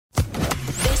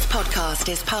podcast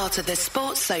is part of the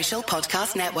Sports Social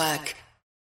Podcast Network.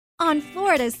 On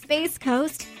Florida's Space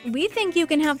Coast, we think you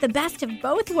can have the best of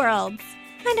both worlds.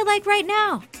 Kind of like right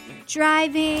now.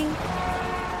 Driving,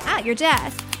 at your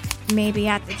desk, maybe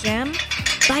at the gym,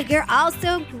 but you're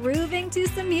also grooving to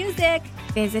some music.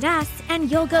 Visit us and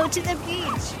you'll go to the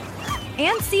beach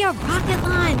and see a rocket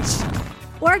launch.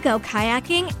 Or go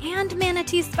kayaking and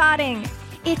manatee spotting.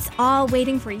 It's all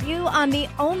waiting for you on the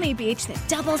only beach that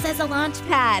doubles as a launch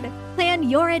pad. Plan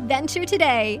your adventure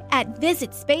today at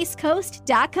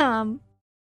visitspacecoast.com.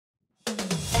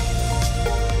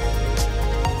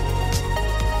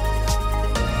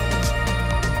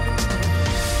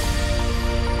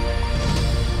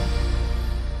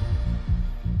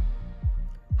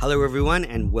 Hello everyone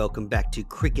and welcome back to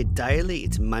Cricket Daily.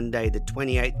 It's Monday the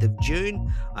 28th of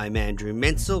June. I'm Andrew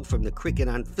Mensel from the Cricket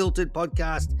Unfiltered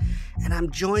podcast and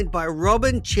I'm joined by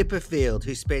Robin Chipperfield,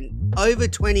 who spent over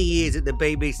 20 years at the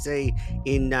BBC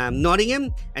in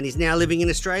Nottingham and is now living in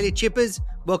Australia. Chippers,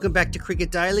 welcome back to Cricket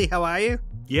Daily. How are you?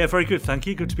 Yeah, very good, thank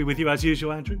you. Good to be with you as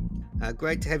usual, Andrew.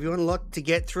 Great to have you on. A lot to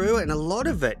get through and a lot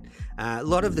of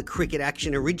the cricket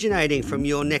action originating from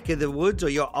your neck of the woods or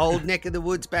your old neck of the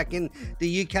woods back in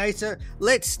the UK. So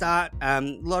let's start.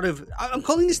 I'm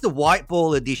calling this the white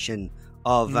ball edition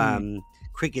of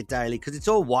Cricket Daily because it's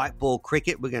all white ball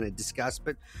cricket we're going to discuss.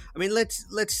 But I mean,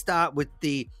 let's start with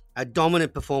the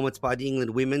dominant performance by the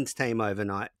England women's team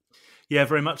overnight. Yeah,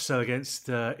 very much so against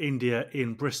India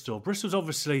in Bristol. Bristol's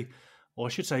obviously, or I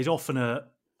should say, is often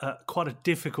quite a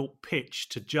difficult pitch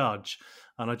to judge.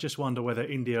 And I just wonder whether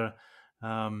India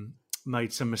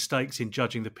made some mistakes in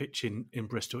judging the pitch in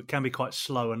Bristol. It can be quite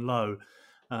slow and low.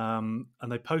 And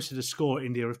they posted a score,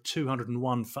 India, of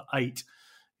 201 for 8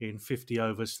 in 50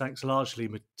 overs, thanks largely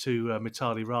to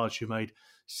Mithali Raj, who made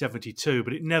 72.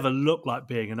 But it never looked like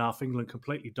being enough. England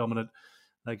completely dominant.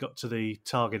 They got to the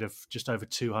target of just over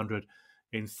 200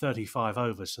 in 35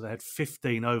 overs. So they had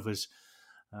 15 overs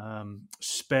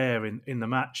spare in the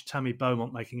match. Tammy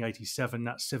Beaumont making 87,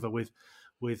 Nat Siver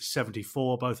with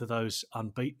 74, both of those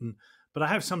unbeaten. But I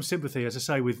have some sympathy, as I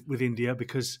say, with India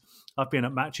because I've been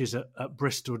at matches at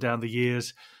Bristol down the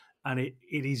years and it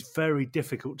is very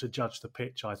difficult to judge the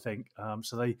pitch, I think.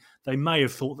 So they may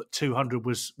have thought that 200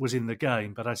 was in the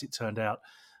game, but as it turned out,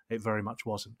 it very much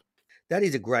wasn't. That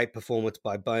is a great performance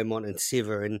by Beaumont and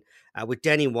Siver. And with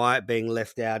Danny Wyatt being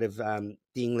left out of the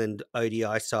England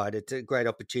ODI side, it's a great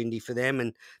opportunity for them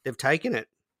and they've taken it.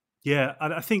 Yeah,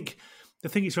 and I think the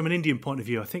thing is from an Indian point of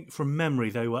view, I think from memory,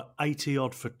 they were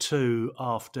 80-odd for 2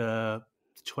 after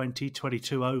 20,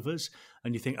 22 overs.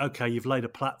 And you think, OK, you've laid a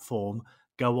platform,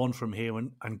 go on from here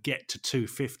and get to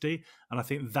 250. And I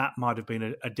think that might have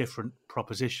been a different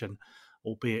proposition,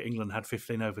 albeit England had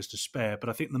 15 overs to spare. But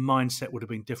I think the mindset would have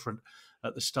been different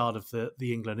at the start of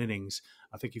the England innings.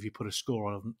 I think if you put a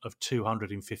score on of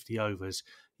 250 overs,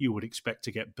 you would expect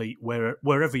to get beat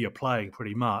wherever you're playing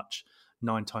pretty much,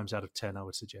 9 times out of 10, I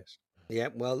would suggest. Yeah,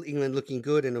 well, England looking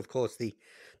good. And, of course, the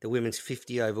Women's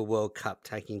 50-over World Cup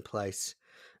taking place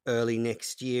early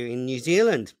next year in New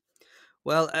Zealand.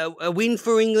 Well, a win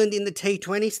for England in the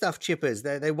T20 stuff, Chippers.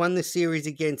 They won the series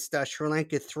against Sri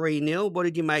Lanka 3-0. What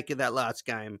did you make of that last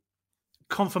game?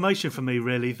 Confirmation for me,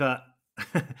 really, that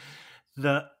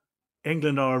that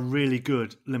England are a really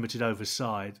good limited over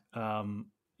side.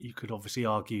 You could obviously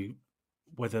argue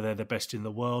whether they're the best in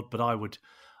the world, but I would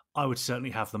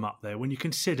certainly have them up there. When you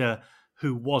consider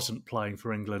who wasn't playing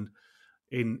for England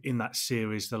in that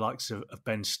series, the likes of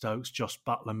Ben Stokes, Josh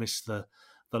Buttler missed the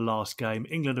last game.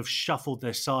 England have shuffled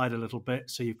their side a little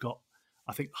bit. So you've got,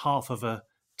 I think, half of a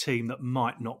team that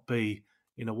might not be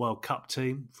in a World Cup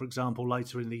team, for example,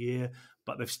 later in the year,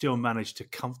 but they've still managed to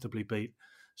comfortably beat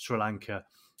Sri Lanka.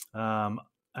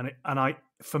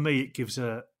 For me, it gives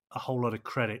a whole lot of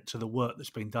credit to the work that's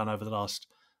been done over the last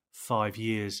 5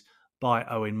 years by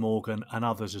Owen Morgan and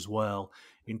others as well,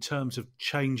 in terms of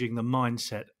changing the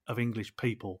mindset of English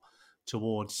people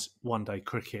towards one-day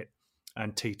cricket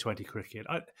and T20 cricket.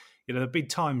 There have been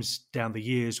times down the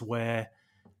years where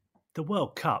the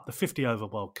World Cup, the 50-over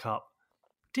World Cup,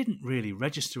 didn't really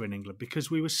register in England because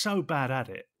we were so bad at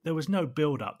it. There was no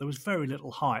build-up. There was very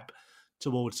little hype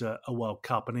towards a World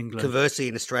Cup in England. Conversely,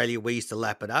 in Australia, we used to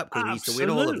lap it up because we used to win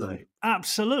all of them.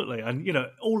 Absolutely. And,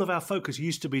 all of our focus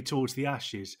used to be towards the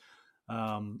Ashes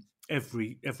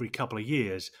every couple of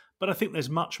years. But I think there's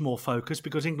much more focus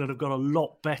because England have got a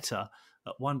lot better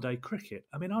at one-day cricket.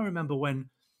 I mean, I remember when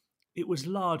it was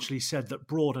largely said that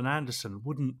Broad and Anderson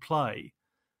wouldn't play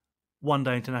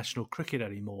one-day international cricket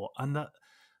anymore, and that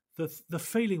the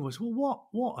feeling was, well,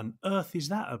 what on earth is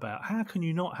that about? How can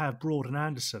you not have Broad and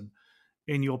Anderson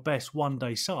in your best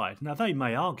one-day side? Now, they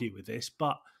may argue with this,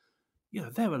 but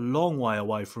they're a long way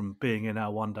away from being in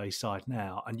our one-day side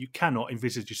now, and you cannot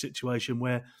envisage a situation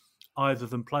where either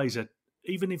of them plays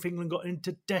even if England got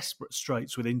into desperate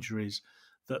straits with injuries,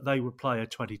 that they would play a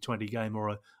 2020 game or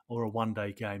a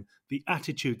one-day game. The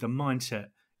attitude, the mindset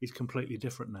is completely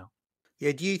different now.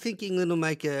 Yeah, do you think England will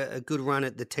make a good run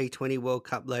at the T20 World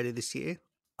Cup later this year?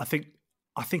 I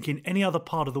think in any other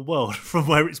part of the world from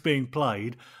where it's being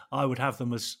played, I would have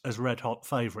them as red-hot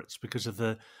favourites because of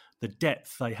the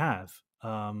depth they have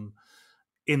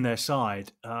in their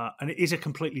side. And it is a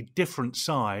completely different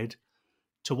side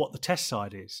to what the Test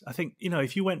side is. I think,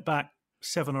 if you went back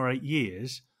 7 or 8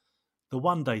 years, the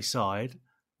one-day side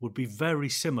would be very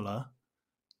similar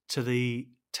to the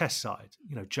Test side.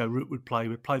 Joe Root would play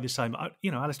the same.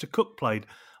 Alistair Cook played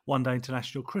one-day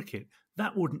international cricket.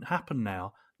 That wouldn't happen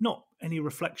now. Not any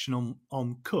reflection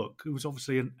on Cook, who was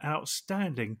obviously an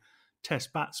outstanding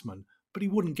Test batsman, but he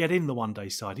wouldn't get in the one-day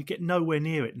side. He'd get nowhere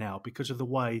near it now because of the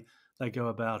way they go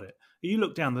about it. You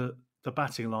look down the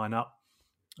batting lineup,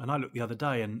 and I looked the other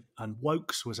day, and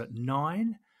Wokes was at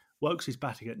 9. Wokes is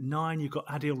batting at 9. You've got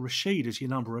Adil Rashid as your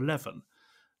number 11.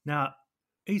 Now,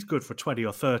 he's good for 20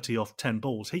 or 30 off 10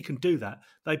 balls. He can do that.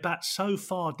 They bat so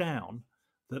far down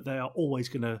that they are always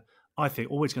going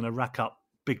to rack up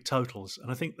big totals.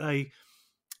 And I think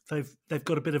they've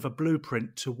got a bit of a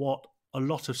blueprint to what a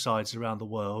lot of sides around the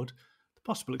world, the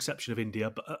possible exception of India,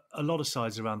 but a lot of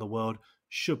sides around the world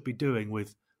should be doing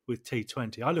with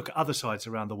T20. I look at other sides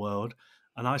around the world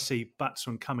and I see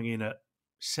batsmen coming in at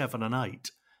 7 and 8,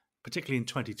 particularly in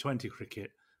 2020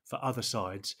 cricket for other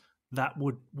sides, that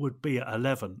would be at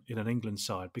 11 in an England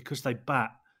side because they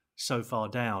bat so far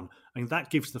down. And that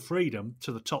gives the freedom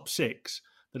to the top 6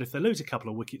 that if they lose a couple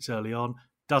of wickets early on,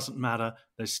 doesn't matter,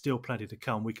 there's still plenty to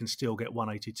come. We can still get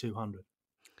 180, 200.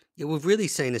 Yeah, we've really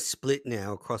seen a split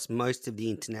now across most of the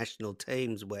international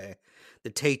teams where the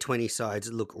T20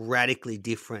 sides look radically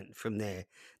different from their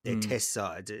Test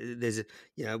sides.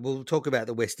 We'll talk about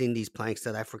the West Indies playing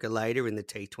South Africa later in the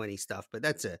T20 stuff, but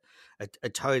that's a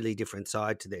totally different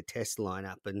side to their Test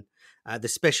lineup. And the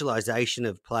specialisation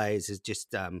of players has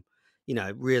just,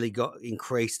 really got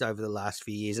increased over the last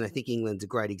few years. And I think England's a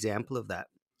great example of that.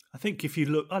 I think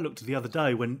I looked at the other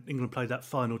day when England played that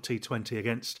final T20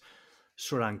 against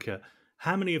Sri Lanka.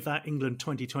 How many of that England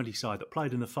 2020 side that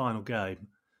played in the final game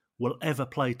will ever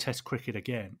play Test cricket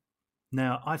again?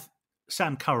 Now,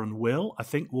 Sam Curran will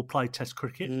play Test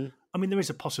cricket. I mean, there is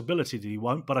a possibility that he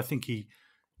won't, but I think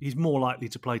he's more likely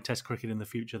to play Test cricket in the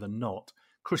future than not.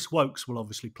 Chris Wokes will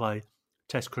obviously play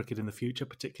Test cricket in the future,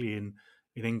 particularly in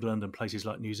England and places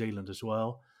like New Zealand as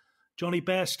well. Johnny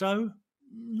Bairstow,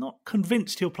 not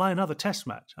convinced he'll play another Test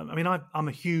match. I mean, I'm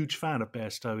a huge fan of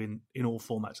Bairstow in all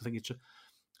formats. I think it's a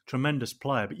tremendous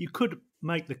player, but you could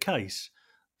make the case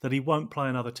that he won't play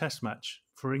another Test match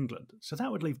for England. So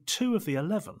that would leave 2 of the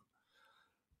 11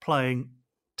 playing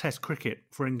Test cricket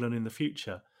for England in the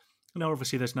future. Now,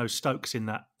 obviously, there's no Stokes in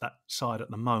that side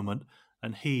at the moment,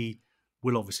 and he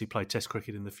will obviously play Test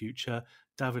cricket in the future.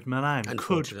 David Malan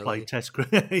could play Test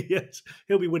cricket. Yes,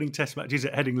 he'll be winning Test matches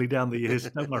at Headingley down the years,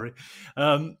 don't worry.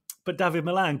 But David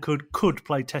Malan could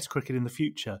play Test cricket in the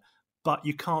future, but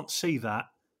you can't see that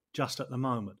just at the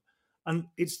moment. And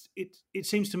it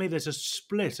seems to me there's a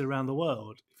split around the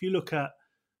world. If you look at,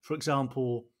 for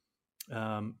example,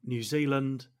 New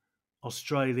Zealand,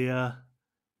 Australia,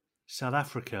 South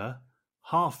Africa,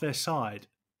 half their side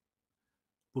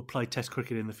will play Test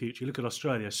cricket in the future. You look at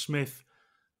Australia, Smith,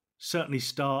 certainly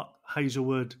Stark,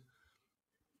 Hazelwood,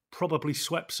 probably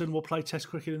Swepson will play Test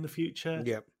cricket in the future.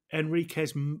 Yep.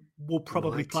 Enriquez will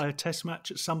probably play a Test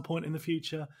match at some point in the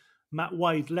future. Matt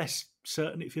Wade, less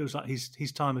certain. It feels like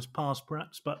his time has passed,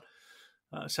 perhaps. But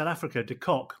South Africa, de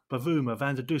Kock, Bavuma,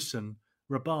 Van der Dussen,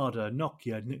 Rabada,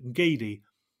 Nokia, Ngidi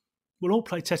will all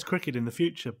play Test cricket in the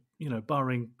future,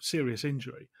 barring serious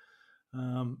injury.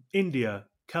 India,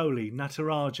 Kohli,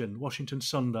 Natarajan, Washington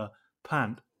Sundar,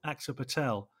 Pant, Axar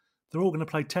Patel, they're all going to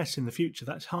play Tests in the future.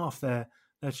 That's half their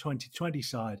 2020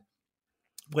 side.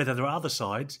 Whether there are other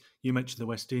sides, you mentioned the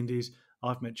West Indies,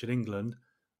 I've mentioned England,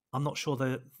 I'm not sure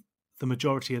the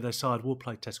majority of their side will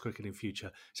play Test cricket in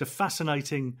future. It's a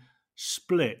fascinating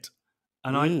split.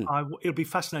 And it'll be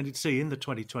fascinating to see in the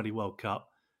 2020 World Cup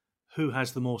who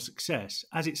has the more success.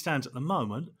 As it stands at the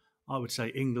moment, I would say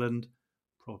England,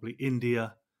 probably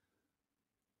India,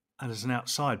 and as an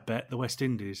outside bet, the West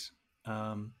Indies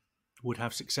would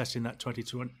have success in that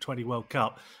 2020 World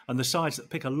Cup. And the sides that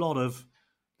pick a lot of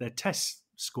their Test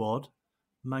squad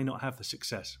may not have the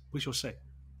success. We shall see.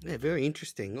 Yeah, very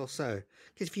interesting. Also,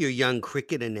 because if you're a young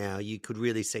cricketer now, you could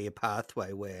really see a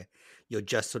pathway where you're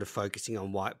just sort of focusing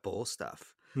on white ball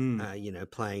stuff.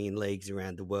 playing in leagues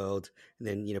around the world and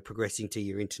then, progressing to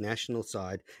your international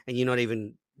side, and you're not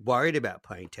even worried about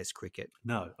playing Test cricket.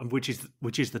 No, and which is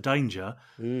the danger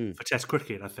for Test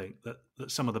cricket, I think, that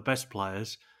some of the best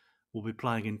players will be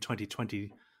playing in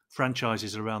 2020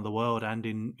 franchises around the world and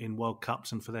in World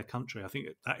Cups and for their country. I think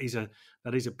that is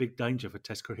a big danger for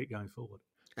Test cricket going forward.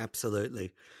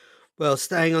 Absolutely. Well,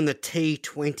 staying on the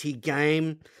T20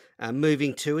 game,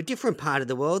 moving to a different part of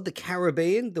the world, the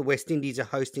Caribbean. The West Indies are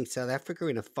hosting South Africa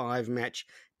in a 5-match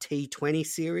T20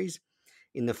 series.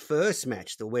 In the first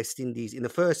match, the West Indies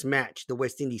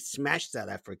smashed South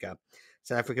Africa.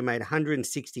 South Africa made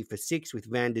 160 for 6,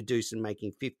 with Van der Dusen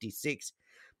making 56.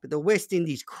 But the West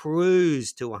Indies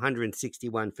cruised to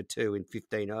 161 for 2 in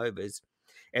 15 overs.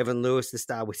 Evan Lewis, the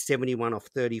star, with 71 off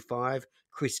 35.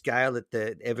 Chris Gale, at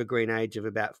the evergreen age of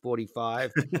about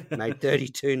 45, made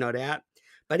 32 not out.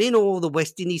 But in all, the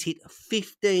West Indies hit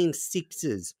 15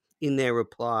 sixes in their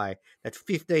reply. That's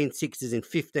 15 sixes in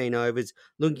 15 overs.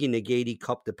 Lungi Ngidi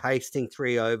copped a pasting,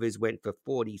 3 overs, went for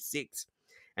 46.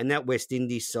 And that West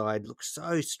Indies side looks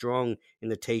so strong in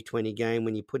the T20 game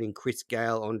when you put in Chris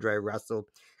Gale, Andre Russell,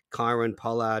 Kyron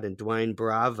Pollard and Dwayne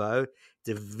Bravo. It's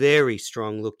a very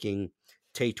strong-looking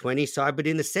T20 side. But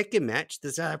in the second match,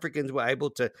 the South Africans were able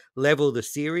to level the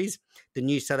series. The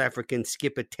new South African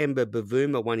skipper, Temba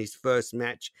Bavuma, won his first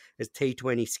match as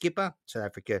T20 skipper. South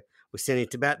Africa was sent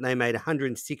into bat, and they made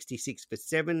 166 for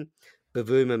 7.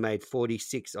 Bavuma made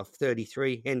 46 off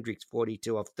 33. Hendricks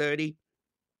 42 off 30.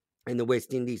 And the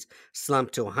West Indies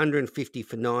slumped to 150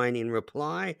 for 9 in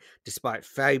reply, despite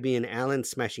Fabian Allen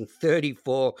smashing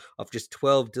 34 off just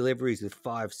 12 deliveries with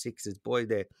 5 sixes. Boy,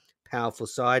 they're powerful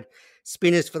side.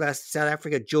 Spinners for South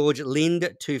Africa, George Lind,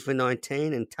 2 for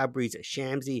 19, and Tabriz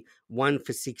Shamsi, 1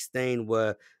 for 16,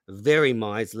 were very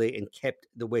miserly and kept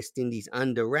the West Indies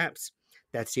under wraps.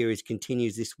 That series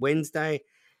continues this Wednesday,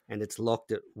 and it's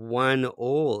locked at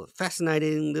 1-1.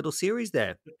 Fascinating little series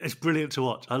there. It's brilliant to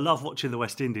watch. I love watching the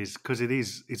West Indies because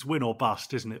it's win or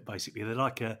bust, isn't it? Basically, they're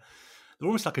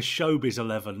almost like a showbiz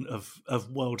 11 of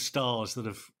world stars that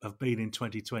have been in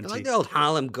 2020. They're like the old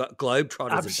Harlem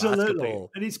Globetrotters. Absolutely, of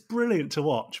basketball. And it's brilliant to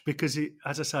watch because,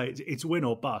 as I say, it's win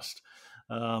or bust,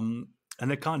 and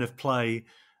they kind of play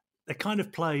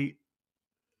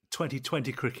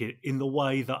 2020 cricket in the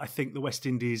way that I think the West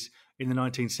Indies in the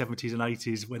 1970s and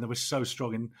 80s, when they were so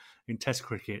strong in Test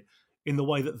cricket, in the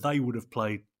way that they would have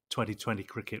played 2020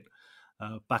 cricket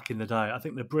back in the day. I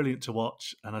think they're brilliant to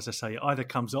watch, and as I say, it either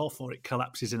comes off or it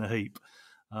collapses in a heap,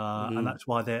 and that's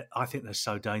why I think they're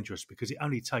so dangerous, because it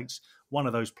only takes one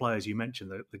of those players you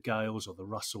mentioned, the Gales or the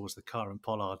Russells, the Kyron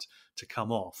Pollards, to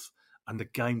come off, and the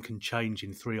game can change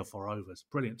in 3 or 4 overs.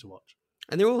 Brilliant to watch.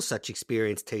 And they're all such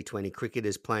experienced T20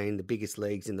 cricketers playing the biggest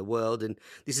leagues in the world. And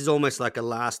this is almost like a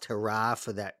last hurrah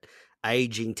for that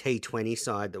aging T20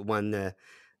 side that won the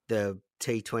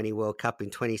T20 World Cup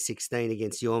in 2016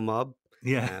 against your mob.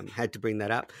 Yeah. Had to bring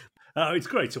that up. It's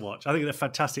great to watch. I think they're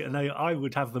fantastic. And I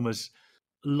would have them as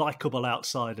likeable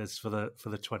outsiders for the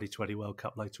 2020 World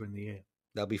Cup later in the year.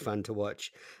 They'll be fun to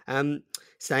watch.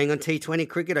 Staying on T20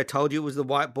 cricket, I told you it was the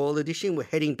white ball edition. We're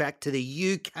heading back to the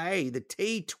UK. The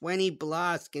T20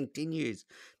 blast continues.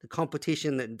 The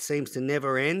competition that seems to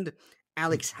never end.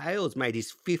 Alex Hales made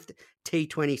his 5th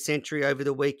T20 century over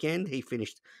the weekend. He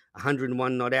finished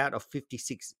 101 not out of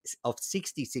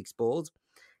 66 balls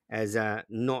as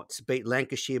Notts beat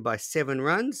Lancashire by 7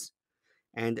 runs.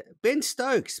 And Ben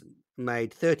Stokes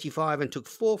made 35 and took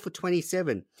 4 for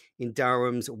 27 in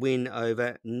Durham's win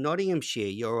over Nottinghamshire,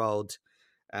 your old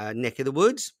neck of the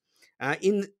woods.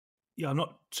 I'm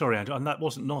not sorry, Andrew, and that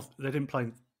wasn't North. They didn't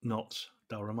play Notts,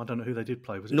 Durham. I don't know who they did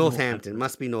play. Was it Northampton?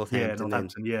 Must be Northampton. Yeah,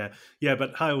 Northampton. Yeah.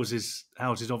 But Hales is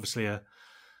obviously a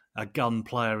gun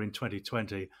player in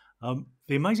 2020.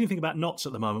 The amazing thing about Notts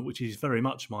at the moment, which is very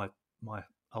much my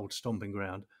old stomping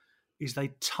ground, is they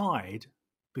tied.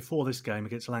 Before this game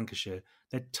against Lancashire,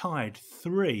 they tied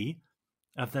 3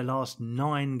 of their last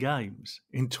 9 games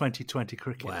in 2020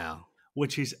 cricket. Wow.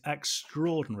 Which is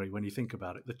extraordinary when you think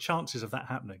about it. The chances of that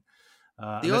happening.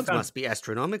 The odds must be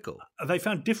astronomical. They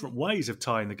found different ways of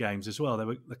tying the games as well. They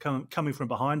were coming from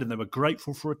behind and they were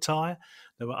grateful for a tie.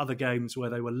 There were other games where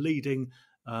they were leading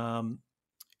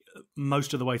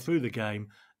most of the way through the game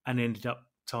and ended up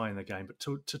tying the game. But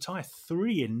to tie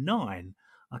 3 in 9,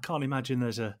 I can't imagine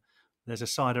there's a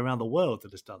side around the world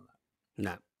that has done that.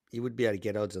 No, you wouldn't be able to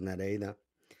get odds on that either.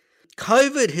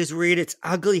 COVID has reared its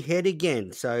ugly head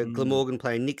again. So Glamorgan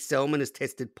player Nick Selman has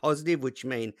tested positive, which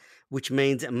means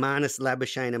Marnus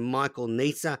Labuschagne and Michael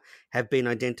Neser have been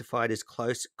identified as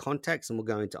close contacts and will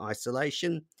go into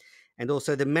isolation. And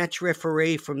also the match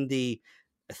referee from the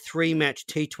a 3-match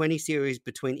T20 series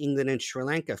between England and Sri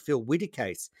Lanka. Phil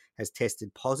Whittercase has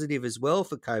tested positive as well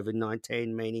for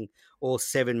COVID-19, meaning all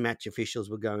 7 match officials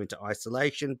will go into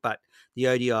isolation, but the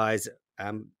ODIs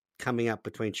coming up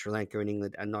between Sri Lanka and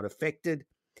England are not affected.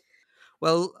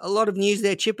 Well, a lot of news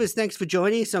there, Chippers. Thanks for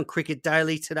joining us on Cricket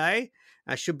Daily today.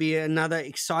 Should be another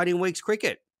exciting week's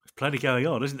cricket. There's plenty going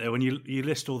on, isn't there? When you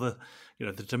list all the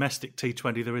the domestic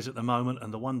T20 there is at the moment,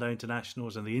 and the one-day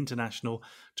internationals and the international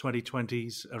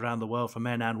 2020s around the world for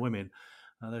men and women,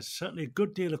 there's certainly a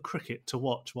good deal of cricket to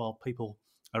watch while people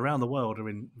around the world are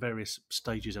in various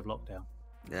stages of lockdown.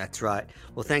 That's right.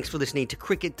 Well, thanks for listening to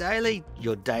Cricket Daily,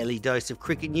 your daily dose of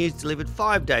cricket news delivered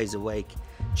 5 days a week.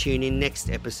 Tune in next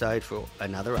episode for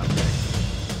another update.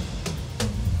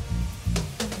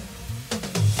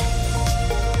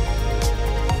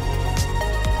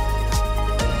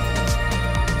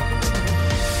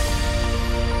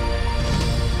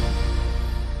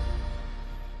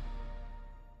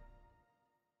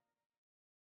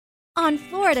 On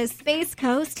Florida's Space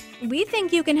Coast, we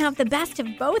think you can have the best of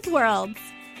both worlds.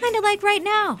 Kind of like right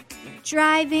now.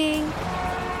 Driving,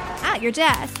 at your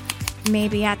desk,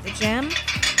 maybe at the gym,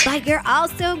 but you're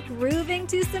also grooving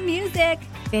to some music.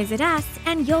 Visit us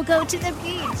and you'll go to the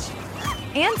beach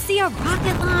and see a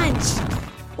rocket launch.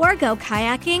 Or go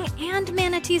kayaking and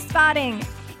manatee spotting.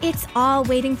 It's all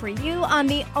waiting for you on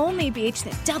the only beach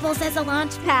that doubles as a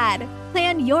launch pad.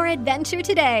 Plan your adventure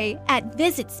today at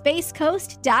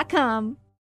visitspacecoast.com.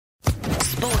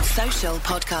 Sports Social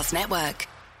Podcast Network.